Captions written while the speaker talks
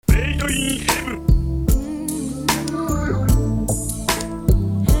Made in heaven.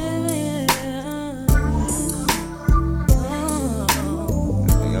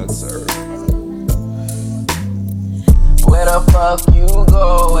 Where the fuck you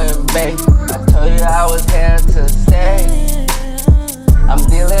going, babe? I told you I was here to stay. I'm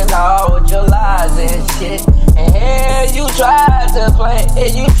dealing all with your lies and shit. And here you tried to play,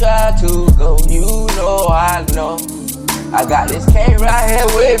 and you tried to go. You know I know. I got this K right here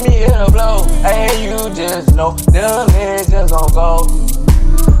with me in a blow. And you just know them niggas gon' go.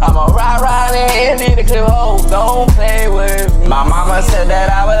 I'ma ride and need a clip hole. Don't play with me. My mama said that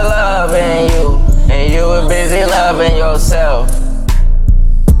I was loving you, and you were busy loving yourself.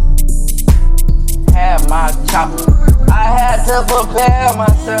 Had my chopper, I had to prepare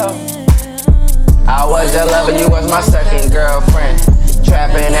myself. I was your lover, you was my second girlfriend.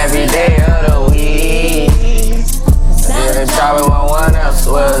 Trapping every day of the week. Did a job when one else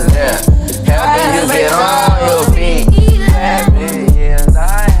was there. Helping you get on your feet. 7 years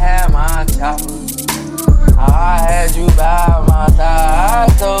I had my chopper. I had you by my side.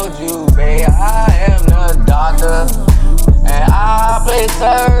 I told you, babe, I am the doctor, and I play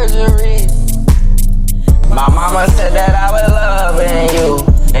surgery. My mama said that I was loving you,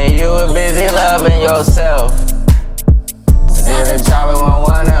 and you were busy loving yourself. Did a job when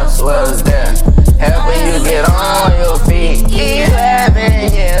one else was there, helping you get on your feet.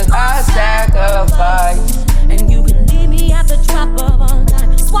 11 years I sacrificed, and you can leave me at the drop of a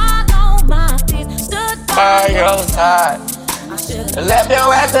dime. Swallow my tears, stood by your side, left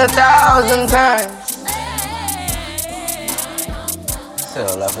your ass 1,000 times.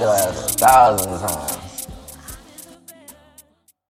 Still left your ass 1,000 times.